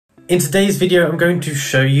In today's video, I'm going to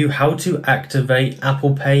show you how to activate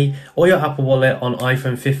Apple Pay or your Apple Wallet on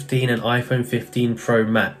iPhone 15 and iPhone 15 Pro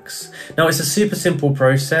Max. Now, it's a super simple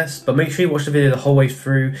process, but make sure you watch the video the whole way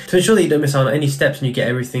through to ensure that you don't miss out on any steps and you get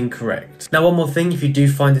everything correct. Now, one more thing, if you do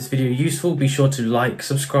find this video useful, be sure to like,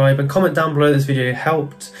 subscribe, and comment down below that this video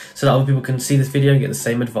helped so that other people can see this video and get the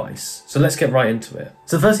same advice. So let's get right into it.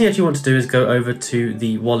 So the first thing that you want to do is go over to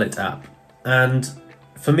the Wallet app. And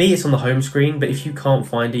for me, it's on the home screen, but if you can't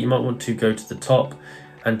find it, you might want to go to the top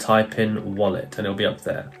and type in Wallet, and it'll be up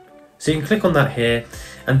there. So you can click on that here,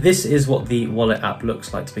 and this is what the Wallet app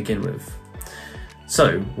looks like to begin with.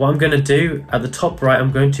 So what I'm going to do, at the top right,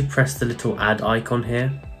 I'm going to press the little add icon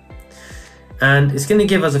here, and it's going to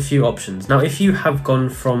give us a few options. Now, if you have gone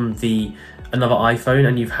from another iPhone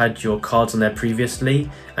and you've had your cards on there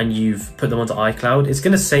previously and you've put them onto iCloud, it's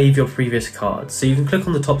going to save your previous cards. So you can click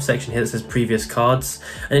on the top section here that says previous cards,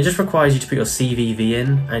 and it just requires you to put your CVV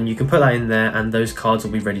in, and you can put that in there and those cards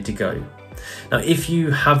will be ready to go. Now, if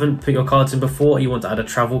you haven't put your cards in before or you want to add a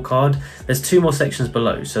travel card, there's two more sections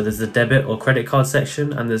below. So there's the debit or credit card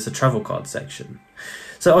section and there's the travel card section.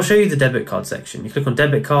 So I'll show you the debit card section. You click on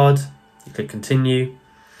debit card, you click continue,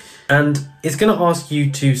 and it's going to ask you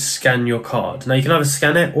to scan your card. Now, you can either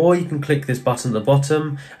scan it or you can click this button at the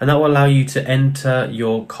bottom, and that will allow you to enter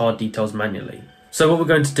your card details manually. So what we're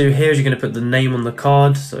going to do here is you're going to put the name on the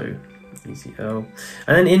card, so ECL,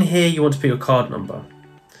 and then in here you want to put your card number.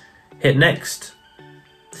 Hit next.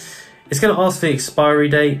 It's going to ask for the expiry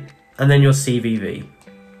date and then your CVV.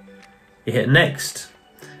 You hit next,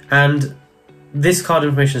 and this card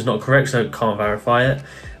information is not correct, so it can't verify it,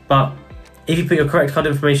 but if you put your correct card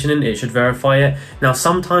information in, it should verify it. Now,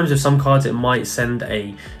 sometimes with some cards, it might send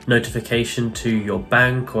a notification to your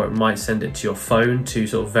bank, or it might send it to your phone to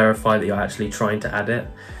sort of verify that you're actually trying to add it.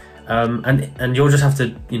 And you'll just have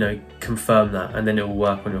to, confirm that, and then it will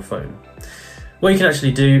work on your phone. What you can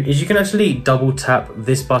actually do is you can actually double tap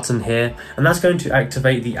this button here, and that's going to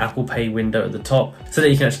activate the Apple Pay window at the top so that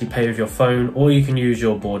you can actually pay with your phone, or you can use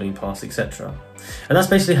your boarding pass, etc. And that's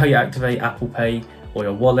basically how you activate Apple Pay or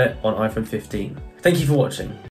your wallet on iPhone 15. Thank you for watching.